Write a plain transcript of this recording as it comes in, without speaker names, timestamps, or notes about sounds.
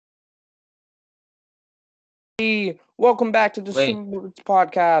Welcome back to the Wait, Super Boots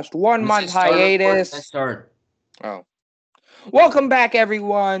podcast. One let's month just start recording. Let's hiatus. start. Oh. Welcome back,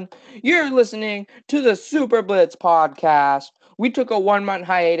 everyone. You're listening to the Super Blitz podcast. We took a 1 month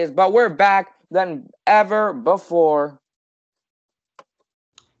hiatus, but we're back than ever before.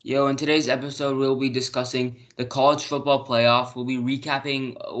 Yo, in today's episode, we'll be discussing the college football playoff. We'll be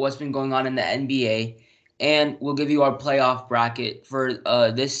recapping what's been going on in the NBA, and we'll give you our playoff bracket for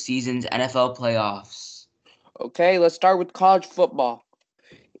this season's NFL playoffs. Okay, let's start with college football.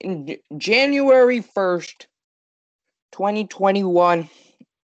 In January 1st, 2021,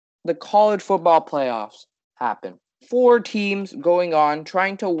 the college football playoffs happened. Four teams going on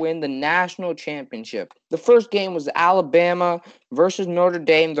trying to win the national championship. The first game was Alabama versus Notre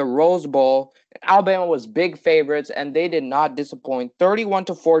Dame, the Rose Bowl. Alabama was big favorites and they did not disappoint.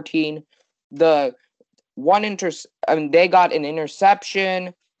 31-14. The they got an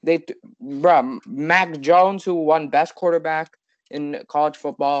interception. Mac Jones, who won best quarterback in college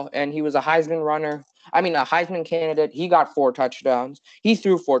football, and he was a Heisman runner. A Heisman candidate. He got 4 touchdowns. He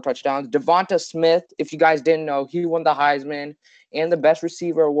threw 4 touchdowns. Devonta Smith, if you guys didn't know, he won the Heisman and the best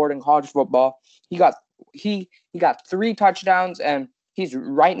receiver award in college football. He got he got 3 touchdowns, and he's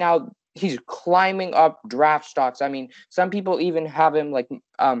climbing up draft stocks. Some people even have him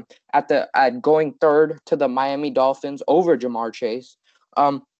at going third to the Miami Dolphins over Jamar Chase.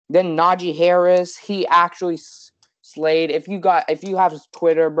 Then Najee Harris, he actually slayed. If you have his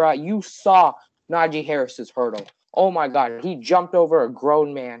Twitter, bro, you saw Najee Harris's hurdle. Oh my God, he jumped over a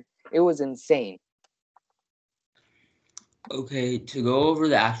grown man. It was insane. Okay, to go over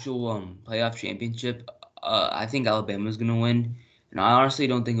the actual playoff championship, I think Alabama's gonna win, and I honestly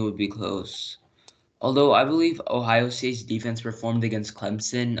don't think it would be close. Although I believe Ohio State's defense performed against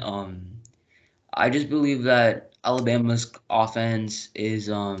Clemson, I just believe that Alabama's offense is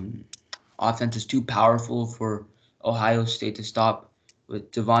too powerful for Ohio State to stop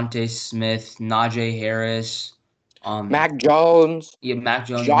with Devontae Smith, Najee Harris, um, Mac Jones, yeah, Mac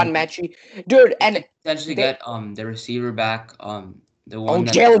Jones, and John Mechie, dude, they and could potentially they get the receiver back, the oh one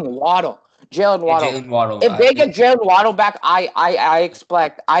that Jalen Waddle, Jalen yeah, Waddle. Jalen Waddle. If they get Jalen Waddle back, I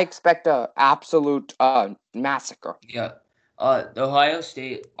expect a absolute massacre. Yeah. The Ohio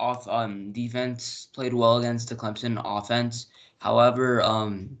State off defense played well against the Clemson offense. However,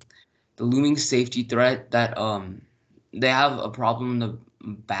 the looming safety threat that they have a problem in the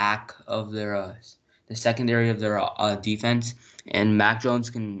back of their the secondary of their defense, and Mac Jones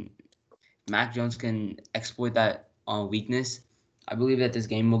can exploit that weakness. I believe that this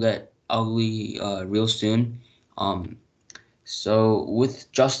game will get ugly real soon. Um, so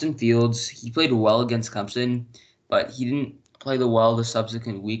with Justin Fields, he played well against Clemson, but he didn't play the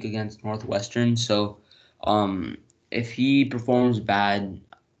subsequent week against Northwestern. So um, if he performs bad,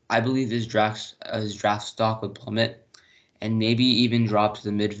 I believe his draft stock would plummet and maybe even drop to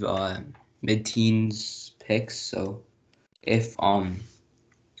the mid teens picks. So if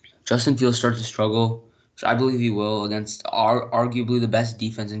Justin Fields starts to struggle, which I believe he will against arguably the best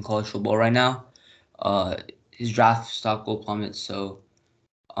defense in college football right now, uh, his draft stock will plummet. So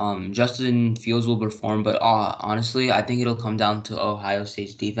Justin Fields will perform, but honestly, I think it'll come down to Ohio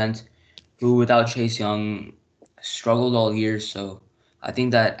State's defense, who without Chase Young struggled all year. So I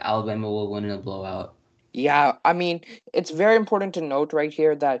think that Alabama will win in a blowout. Yeah, it's very important to note right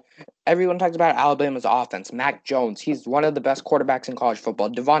here that everyone talks about Alabama's offense. Mac Jones, he's one of the best quarterbacks in college football.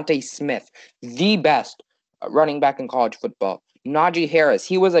 Devontae Smith, the best running back in college football. Najee Harris,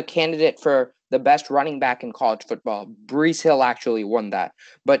 he was a candidate for the best running back in college football. Brees Hill actually won that.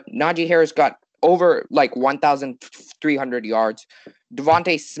 But Najee Harris got over like 1,300 yards.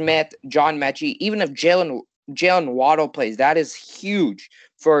 Devontae Smith, John Mechie, even if Jalen Waddle plays, that is huge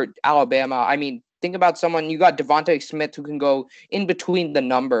for Alabama. Think about someone you got Devontae Smith who can go in between the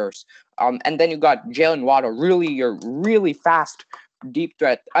numbers, and then you got Jalen Waddle, really your really fast deep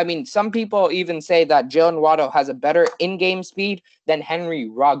threat. Some people even say that Jalen Waddle has a better in-game speed than Henry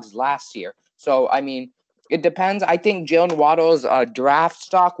Ruggs last year. So it depends. I think Jalen Waddle's draft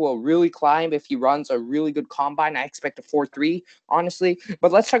stock will really climb if he runs a really good combine. I expect a 4.3, honestly.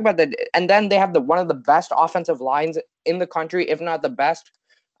 But let's talk about and then they have the one of the best offensive lines in the country, if not the best.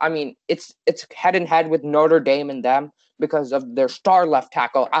 It's head and head with Notre Dame and them because of their star left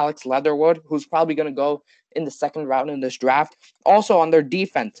tackle, Alex Leatherwood, who's probably going to go in the second round in this draft. Also on their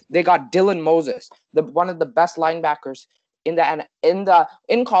defense, they got Dylan Moses, the one of the best linebackers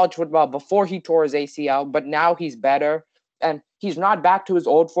in college football before he tore his ACL, but now he's better and he's not back to his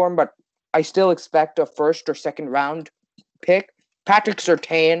old form, but I still expect a first or second round pick. Patrick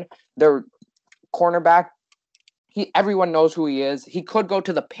Surtain, their cornerback, everyone knows who he is. He could go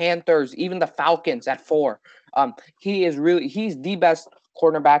to the Panthers, even the Falcons at 4. He's the best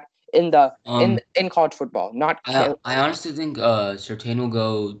cornerback in college football. Not I honestly think Surtain will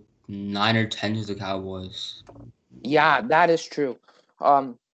go 9 or 10 to the Cowboys. Yeah, that is true.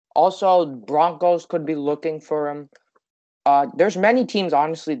 Also Broncos could be looking for him. There's many teams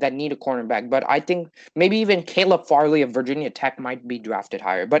honestly that need a cornerback, but I think maybe even Caleb Farley of Virginia Tech might be drafted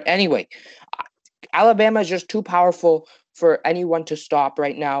higher. But anyway, Alabama is just too powerful for anyone to stop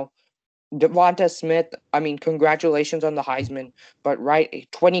right now. Devonta Smith, I mean, congratulations on the Heisman, but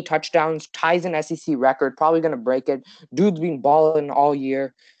 20 touchdowns, ties an SEC record, probably going to break it. Dude's been balling all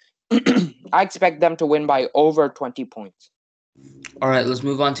year. I expect them to win by over 20 points. All right, let's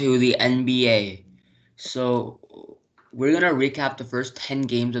move on to the NBA. So we're gonna recap the first 10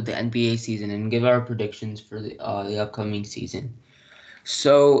 games of the NBA season and give our predictions for the upcoming season.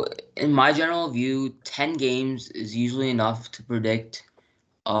 So, in my general view, 10 games is usually enough to predict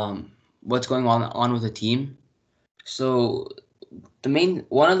what's going on with a team. So,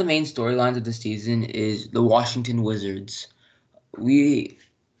 one of the main storylines of the season is the Washington Wizards.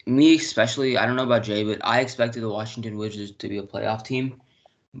 Me especially, I don't know about Jay, but I expected the Washington Wizards to be a playoff team.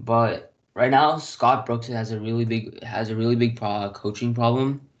 But right now, Scott Brooks has a really big coaching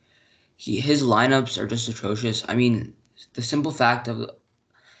problem. His lineups are just atrocious. I mean, the simple fact of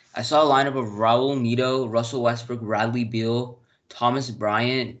I saw a lineup of Raul Neto, Russell Westbrook, Bradley Beal, Thomas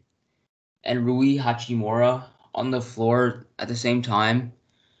Bryant, and Rui Hachimura on the floor at the same time.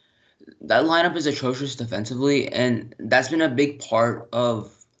 That lineup is atrocious defensively, and that's been a big part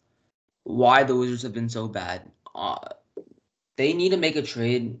of why the Wizards have been so bad. They need to make a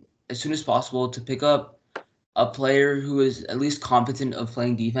trade as soon as possible to pick up a player who is at least competent of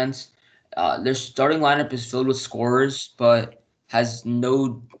playing defense. Their starting lineup is filled with scorers, but has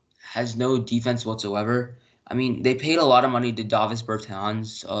no defense whatsoever. I mean, they paid a lot of money to Davis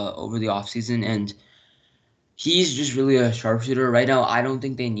Bertans over the offseason, and he's just really a sharpshooter. Right now, I don't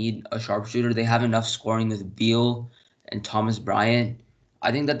think they need a sharpshooter. They have enough scoring with Beal and Thomas Bryant.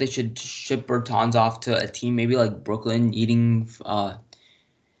 I think that they should ship Bertans off to a team maybe like Brooklyn, needing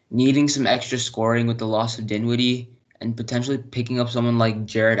some extra scoring with the loss of Dinwiddie, and potentially picking up someone like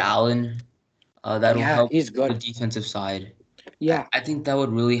Jared Allen. That'll help he's good. the defensive side. Yeah. I think that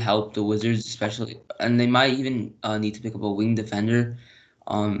would really help the Wizards, especially, and they might even need to pick up a wing defender.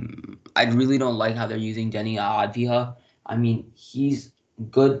 I really don't like how they're using Denny Adviha. I mean, he's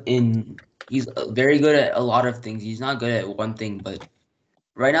very good at a lot of things. He's not good at one thing, but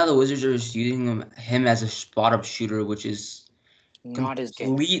right now the Wizards are just using him as a spot-up shooter, which is not his game.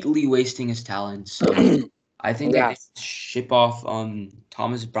 Completely wasting his talent. So I think that they should ship off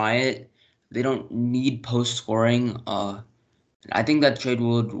Thomas Bryant. They don't need post scoring. I think that trade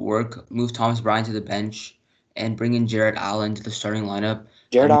would work. Move Thomas Bryant to the bench and bring in Jared Allen to the starting lineup.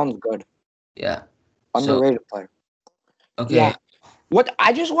 Jared Allen's good. Yeah. Underrated player. Okay. Yeah. What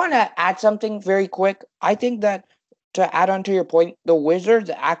I just want to add something very quick. I think that to add on to your point, the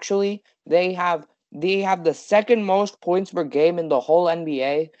Wizards actually they have the second most points per game in the whole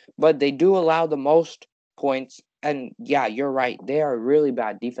NBA, but they do allow the most points. And yeah, you're right. They are really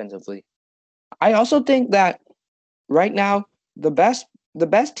bad defensively. I also think that right now the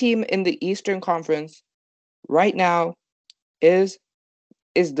best team in the Eastern Conference right now is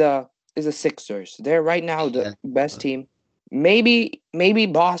the Sixers. They're right now the best team. Maybe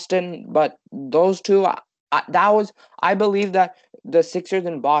Boston, but those two I believe that the Sixers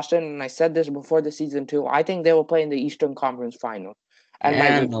in Boston, and I said this before the season too, I think they will play in the Eastern Conference final. And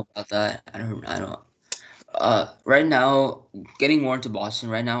I don't know about that. I don't. Right now, getting more into Boston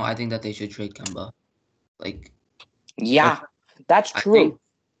right now, I think that they should trade Kemba. That's true.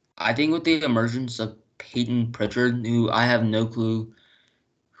 I think with the emergence of Peyton Pritchard, who I have no clue,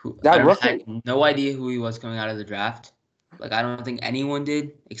 I had no idea who he was coming out of the draft. I don't think anyone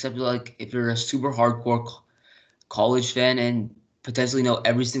did, except if you're a super hardcore college fan and potentially know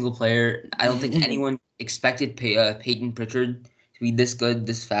every single player. I don't think anyone expected Peyton Pritchard to be this good,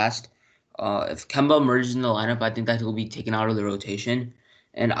 this fast. If Kemba emerges in the lineup, I think that he'll be taken out of the rotation,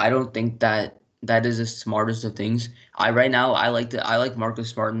 and I don't think that is the smartest of things. I like Marcus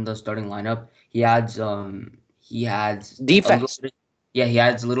Smart in the starting lineup. He adds defense. He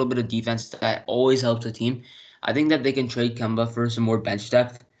adds a little bit of defense that always helps the team. I think that they can trade Kemba for some more bench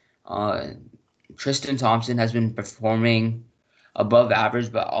depth. Tristan Thompson has been performing above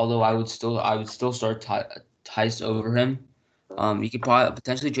average, but although I would still start Tice over him. You could probably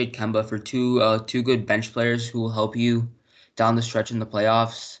potentially trade Kemba for two good bench players who will help you down the stretch in the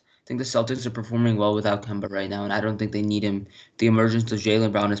playoffs. I think the Celtics are performing well without Kemba right now, and I don't think they need him. The emergence of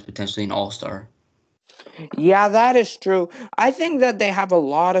Jaylen Brown is potentially an all-star. Yeah, that is true. I think that they have a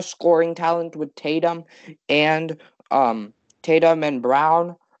lot of scoring talent with and um Tatum and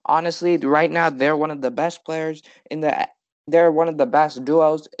Brown. Honestly, right now they're one of the best players in the they're one of the best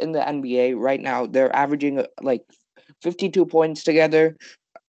duos in the NBA right now. They're averaging like 52 points together.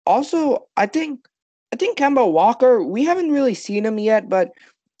 Also, I think Kemba Walker, we haven't really seen him yet, but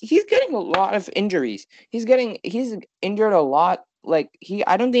he's getting a lot of injuries. He's injured a lot. Like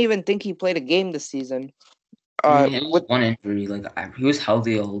I don't even think he played a game this season. I mean, it was With one injury. Like he was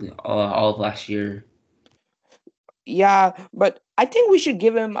healthy all of last year. Yeah, but I think we should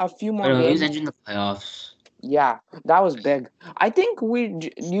give him a few But more he was games. injured in the playoffs. Yeah, that was big. I think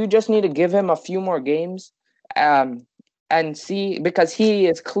you just need to give him a few more games, um, and see because he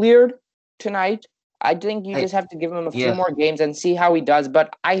is cleared tonight. I think you I, just have to give him a few yeah. more games and see how he does.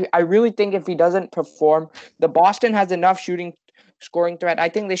 But I really think if he doesn't perform, the Boston has enough scoring threat. I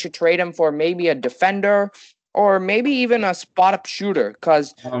think they should trade him for maybe a defender or maybe even a spot up shooter.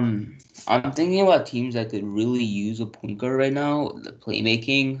 Cause I'm thinking about teams that could really use a point guard right now. The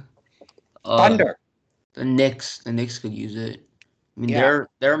playmaking. Uh, Thunder, the Knicks could use it. I mean, yeah,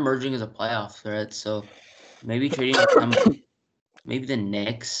 they're emerging as a playoff threat, so maybe trading Kemba, maybe the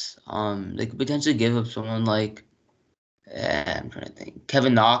Knicks. They could potentially give up someone like I'm trying to think,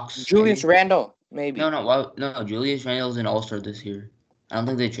 Kevin Knox, Julius maybe. Randle, No, maybe. no, well, no. Julius Randle's an All Star this year. I don't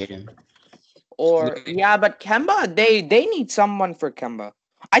think they trade him. So Or yeah, but Kemba, they need someone for Kemba.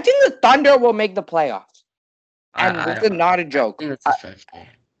 I think the Thunder will make the playoffs, and I this don't is know. not a I joke. think that's a stretch there.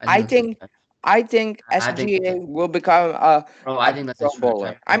 I think I that's a think stretch. I think I think SGA will become bro, I a think that's a Pro stretch.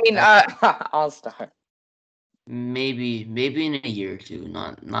 Bowler. I mean, All Star. Maybe in a year or two,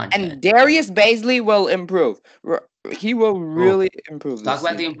 not And yet. Darius Baisley will improve. He will Bro, really improve let's talk this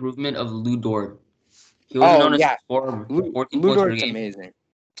about the season. improvement of Lou Dort. He was Oh known as yeah, 14 Lou points per Dort's game. amazing.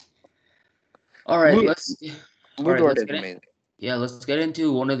 All right, Lou let's all Lou right, Dort let's is get it. amazing. Yeah, let's get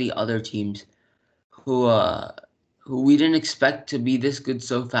into one of the other teams who uh who we didn't expect to be this good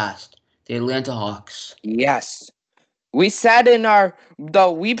so fast. The Atlanta Hawks. Yes. We said in our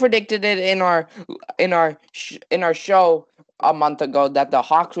though we predicted it in our show a month ago that the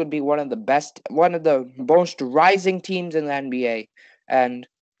Hawks would be one of the most rising teams in the NBA, and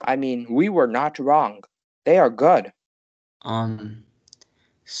I mean we were not wrong. They are good. Um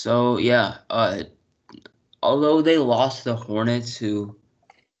so yeah, although they lost the Hornets who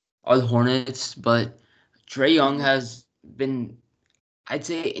are the Hornets, but Trey Young Mhm. has been, I'd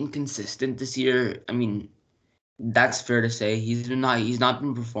say, inconsistent this year. I mean, that's fair to say. He's not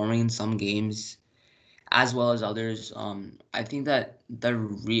been performing in some games as well as others. I think that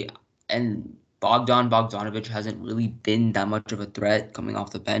and Bogdanovich hasn't really been that much of a threat coming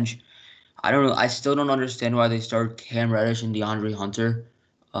off the bench. I don't know. I still don't understand why they start Cam Reddish and DeAndre Hunter.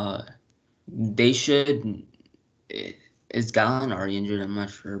 Uh, they should. eh, Is Gallinari injured? I'm not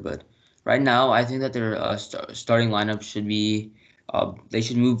sure, but right now I think that their starting lineup should be. They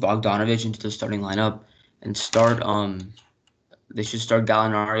should move Bogdanovich into the starting lineup and start. They should start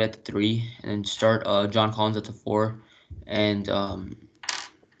Gallinari at the three and then start John Collins at the four, and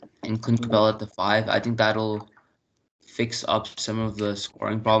Clint Mhm. Capella at the five. I think that'll fix up some of the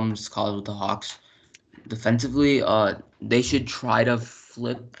scoring problems caused with the Hawks. Defensively, they should try to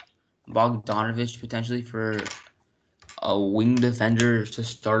flip Bogdanovich potentially for a wing defender to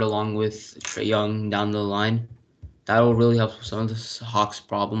start along with Trey Young down the line. That'll really help with some of the Hawks'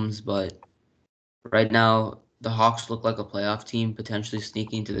 problems, but right now the Hawks look like a playoff team, potentially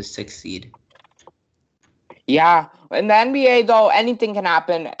sneaking into the sixth seed. Yeah, in the NBA though anything can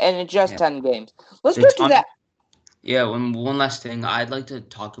happen, and it's just Yeah. 10 games. Let's The go to Ton- that. yeah, one last thing, I'd like to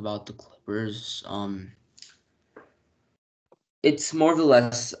talk about the Clippers. It's more or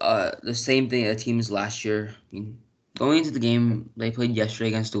less the same thing as teams last year. I mean, going into the game they played yesterday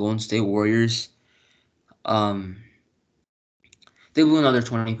against the Golden State Warriors, um, they blew another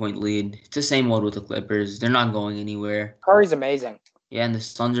 20-point lead. It's the same old with the Clippers. They're not going anywhere. Curry's amazing. Yeah, and the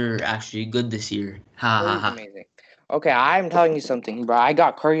Suns are actually good this year. Ha ha Curry's ha. amazing. Okay, I'm telling you something, bro. I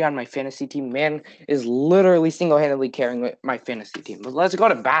got Curry on my fantasy team. Man is literally single-handedly carrying my fantasy team. But let's go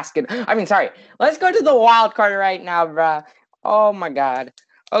to basket. I mean, sorry. Let's go to the wild card right now, bro. Oh my God.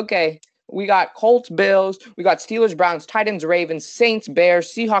 Okay, we got Colts, Bills. We got Steelers, Browns, Titans, Ravens, Saints,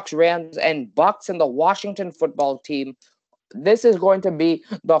 Bears, Seahawks, Rams, and Bucks in the Washington football team. This is going to be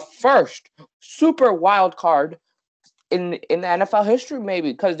the first super wild card in the NFL history,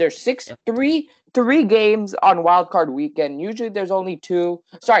 maybe because there's Yep. three games on Wild Card Weekend. Usually there's only two.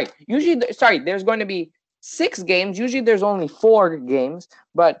 Sorry, there's going to be 6 games. Usually there's only 4 games,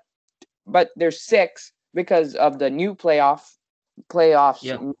 but there's six because of the new playoffs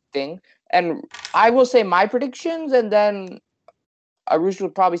Yep. thing. and I will say my predictions, and then Arush will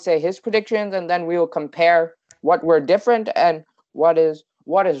probably say his predictions, and then we will compare what we're different and what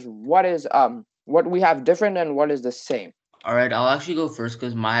we have different and what is the same. All right, I'll actually go first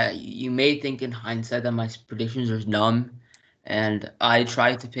because you may think in hindsight that my predictions are numb, and I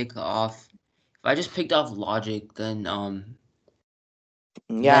tried to pick off. If I just picked off logic,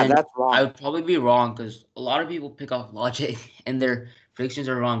 Yeah, then that's I wrong. would probably be wrong because a lot of people pick off logic and their predictions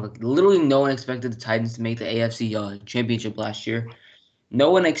are wrong. Like literally, no one expected the Titans to make the AFC Championship last year. No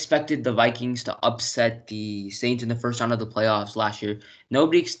one expected the Vikings to upset the Saints in the first round of the playoffs last year.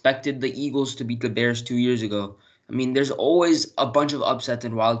 Nobody expected the Eagles to beat the Bears 2 years ago. I mean, there's always a bunch of upsets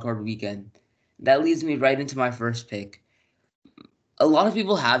in Wild Card Weekend. That leads me right into my first pick. A lot of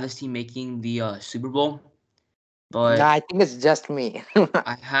people have this team making the Super Bowl, Nah, but I think it's just me.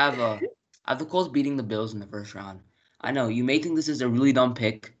 I have the Colts beating the Bills in the first round. I know you may think this is a really dumb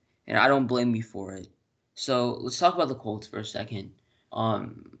pick, and I don't blame you for it. So let's talk about the Colts for a second.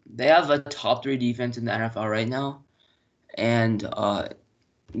 They have a top three defense in the NFL right now, and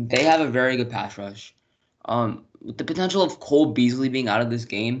they have a very good pass rush. With the potential of Cole Beasley being out of this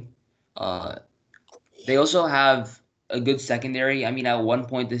game, uh, they also have a good secondary. I mean, at one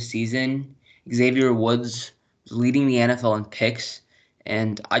point this season, Xavier Woods was leading the NFL in picks,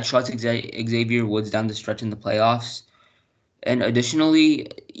 and I trust Xavier Woods down the stretch in the playoffs. And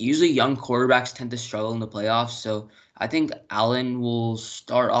additionally, usually young quarterbacks tend to struggle in the playoffs, so I think Allen will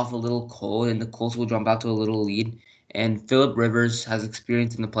start off a little cold, and the Colts will jump out to a little lead. And Philip Rivers has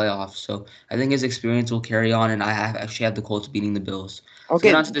experience in the playoffs, so I think his experience will carry on. And actually have the Colts beating the Bills. So get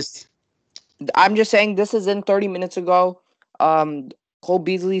Okay, on to this. I'm just saying this is in 30 minutes ago. Um, Cole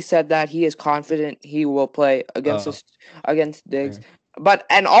Beasley said that he is confident he will play Uh, against Diggs, Fair. but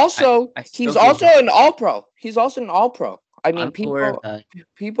and I also I still he's feel also confident. an All Pro. He's also an All Pro. I mean, I'm aware of that,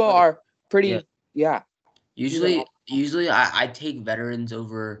 people but are yeah, pretty. Yeah, he's an all. usually I take veterans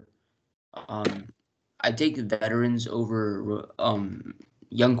over um I take veterans over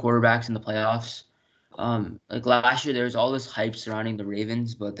young quarterbacks in the playoffs. Like last year, there was all this hype surrounding the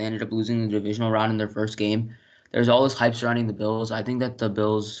Ravens, but they ended up losing the divisional round in their first game. There's all this hype surrounding the Bills. I think that the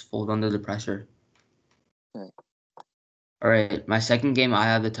Bills fold under the pressure. All right, my second game, I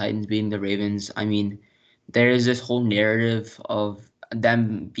have the Titans beating the Ravens. I mean, there is this whole narrative of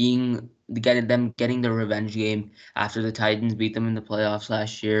them getting the revenge game after the Titans beat them in the playoffs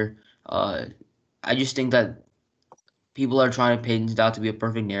last year. Uh, I just think that people are trying to paint it out to be a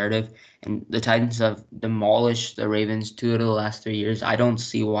perfect narrative, and the Titans have demolished the Ravens 2 of the last 3 years. I don't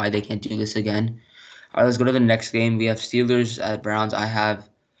see why they can't do this again. All right, let's go to the next game. We have Steelers at Browns. I have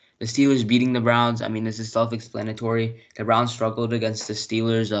the Steelers beating the Browns. I mean, this is self-explanatory. The Browns struggled against the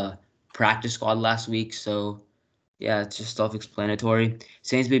Steelers practice squad last week, so yeah, it's just self-explanatory.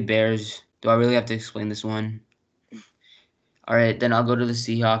 Saints beat Bears. Do I really have to explain this one? All right, then I'll go to the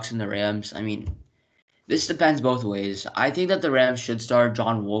Seahawks and the Rams. I mean, this depends both ways. I think that the Rams should start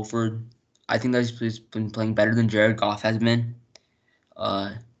John Wolford. I think that he's been playing better than Jared Goff has been.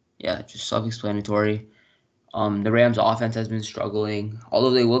 Uh, yeah, just self-explanatory. The Rams' offense has been struggling, although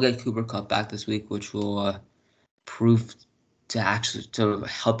they will get Cooper Kupp back this week, which will prove to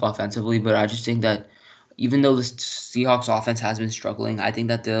help offensively. But I just think that even though the Seahawks' offense has been struggling, I think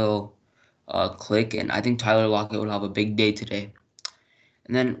that they'll click, and I think Tyler Lockett will have a big day today.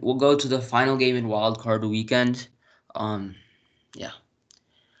 And then we'll go to the final game in Wild Card Weekend. Um, yeah,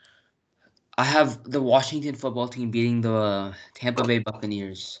 I have the Washington football team beating the Tampa Bay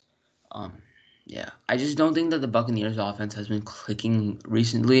Buccaneers. Um, yeah, I just don't think that the Buccaneers offense has been clicking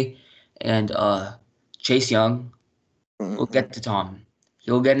recently, and Chase Young will Mhm. get to Tom.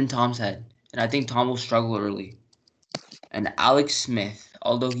 He'll get in Tom's head, and I think Tom will struggle early. And Alex Smith,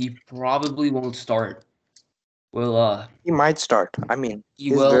 although he probably won't start, will He might start. I mean, he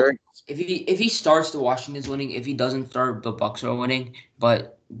he's will very. if he starts the Washington's winning. If he doesn't start, the Bucks are winning.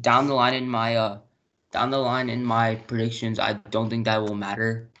 But down the line in my predictions, I don't think that will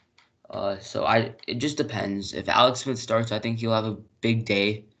matter. So it just depends. If Alex Smith starts, I think he'll have a big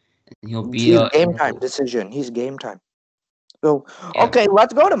day, and he'll be He's game able time to. decision. He's game time. So, Yeah, okay,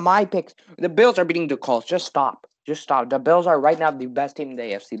 let's go to my picks. The Bills are beating the Colts. Just stop. Just stop. The Bills are right now the best team in the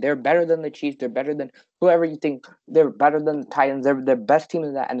AFC. They're better than the Chiefs. They're better than whoever you think. They're better than the Titans. They're the best team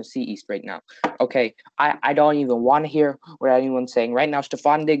in the NFC East right now. Okay, I don't even want to hear what anyone's saying. Right now,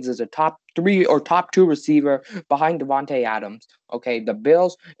 Stephon Diggs is a top 3 or top 2 receiver behind Devontae Adams. Okay, the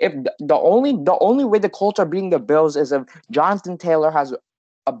Bills, if the only way the Colts are beating the Bills is if Jonathan Taylor has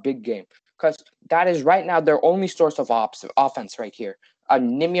a big game. Because that is right now their only source of offense right here.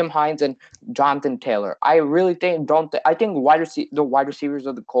 Nimium Hines and Jonathan Taylor. I really think I think the wide receivers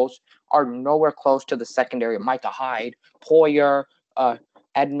of the Colts are nowhere close to the secondary. Micah Hyde, Poyer,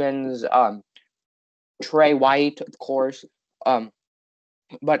 Edmonds, Trey White, of course.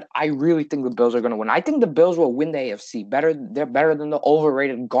 But I really think the Bills are going to win. I think the Bills will win the AFC. They're better than the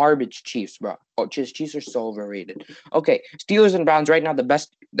overrated garbage Chiefs, bro. Oh, Chiefs are so overrated. Okay, Steelers and Browns right now. The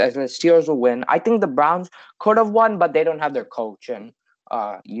Steelers will win. I think the Browns could have won, but they don't have their coach, and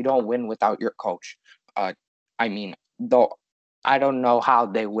you don't win without your coach. I mean, though, I don't know how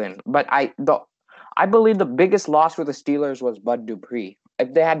they win, but I believe the biggest loss for the Steelers was Bud Dupree.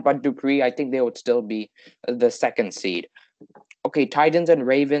 If they had Bud Dupree, I think they would still be the second seed. Okay, Titans and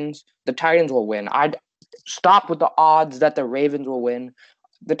Ravens. The Titans will win. I'd stop with the odds that the Ravens will win.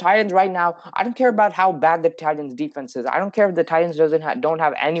 The Titans right now, I don't care about how bad the Titans defense is. I don't care if the Titans don't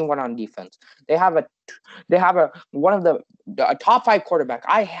have anyone on defense. They have a one of a top 5 quarterback.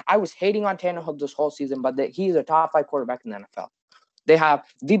 I was hating on Tannehill this whole season, but he's a top 5 quarterback in the NFL. They have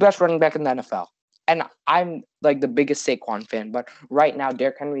the best running back in the NFL. And I'm like the biggest Saquon fan, but right now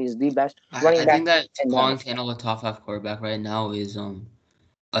Derrick Henry is the best running back. I think that calling Tannehill a top 5 quarterback right now is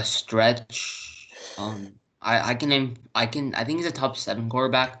a stretch. I think he's a top 7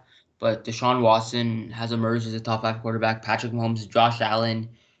 quarterback, but Deshaun Watson has emerged as a top 5 quarterback. Patrick Mahomes, Josh Allen,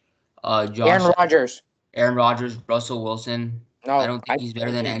 Aaron Rodgers, Russell Wilson. No, I don't think he's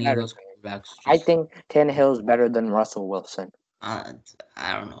better than any of those quarterbacks. I think Tannehill is better than Russell Wilson. I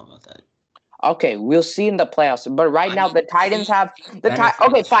don't know about that. Okay, we'll see in the playoffs. But right now, the Titans have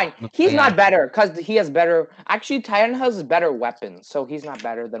okay, fine. He's not better because he has better. Actually, Titans has better weapons, so he's not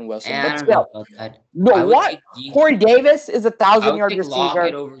better than Wilson. But still, no. What? Corey Davis is 1,000-yard receiver.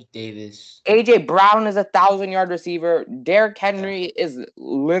 Lockett over Davis. AJ Brown is 1,000-yard receiver. Derrick Henry is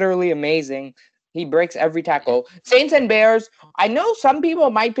literally amazing. He breaks every tackle. Saints and Bears. I know some people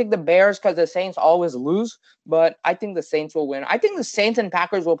might pick the Bears because the Saints always lose, but I think the Saints will win. I think the Saints and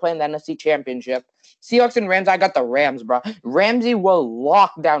Packers will play in the NFC Championship. Seahawks and Rams, I got the Rams, bro. Ramsey will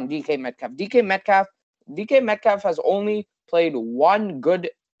lock down DK Metcalf. DK Metcalf has only played one good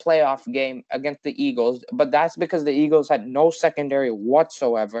playoff game against the Eagles, but that's because the Eagles had no secondary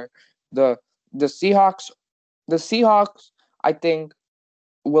whatsoever. The Seahawks, I think,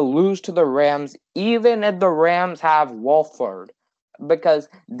 will lose to the Rams, even if the Rams have Wolford, because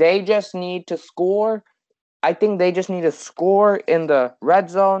they just need to score. I think they just need to score in the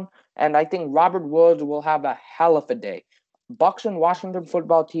red zone, and I think Robert Woods will have a hell of a day. Bucs and Washington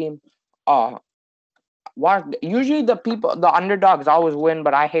football team, usually the underdogs always win,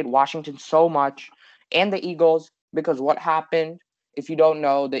 but I hate Washington so much, and the Eagles, because what happened, if you don't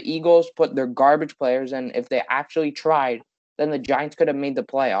know, the Eagles put their garbage players, and if they actually tried, then the Giants could have made the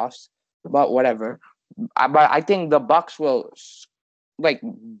playoffs, but whatever. But I think the Bucs will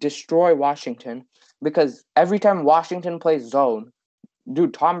destroy Washington, because every time Washington plays zone,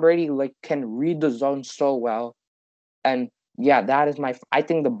 dude, Tom Brady can read the zone so well, and yeah, that is I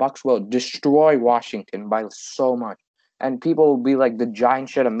think the Bucs will destroy Washington by so much, and people will be like, the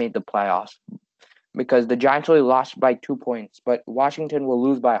Giants should have made the playoffs, because the Giants only lost by 2 points, but Washington will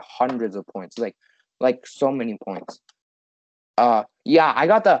lose by hundreds of points, like so many points. I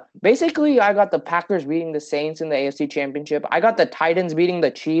got the Packers beating the Saints in the AFC Championship. I got the Titans beating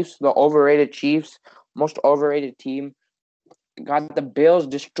the Chiefs, the overrated Chiefs, most overrated team. Got the Bills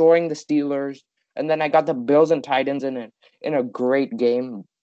destroying the Steelers, and then I got the Bills and Titans in a great game.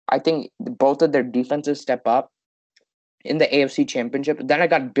 I think both of their defenses step up in the AFC Championship. Then I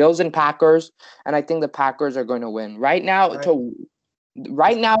got Bills and Packers, and I think the Packers are going to win. Right now,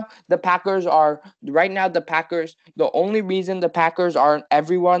 the Packers, the only reason the Packers aren't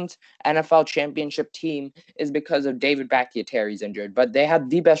everyone's NFL championship team is because of David Bakhtiari's injured, but they have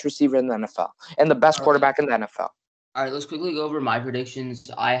the best receiver in the NFL and the best quarterback in the NFL. All right, let's quickly go over my predictions.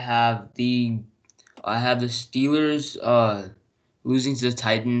 I have the Steelers losing to the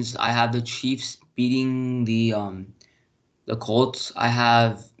Titans. I have the Chiefs beating the Colts. I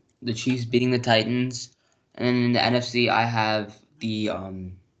have the Chiefs beating the Titans, and then in the NFC, I have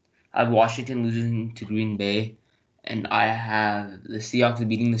Washington losing to Green Bay, and I have the Seahawks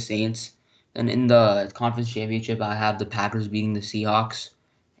beating the Saints. And in the conference championship, I have the Packers beating the Seahawks,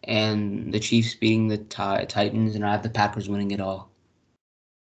 and the Chiefs beating the Titans, and I have the Packers winning it all.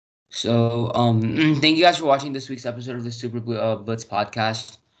 So, thank you guys for watching this week's episode of the Super Blitz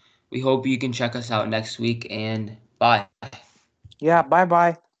podcast. We hope you can check us out next week, and bye. Yeah,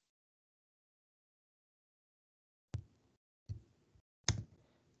 bye-bye.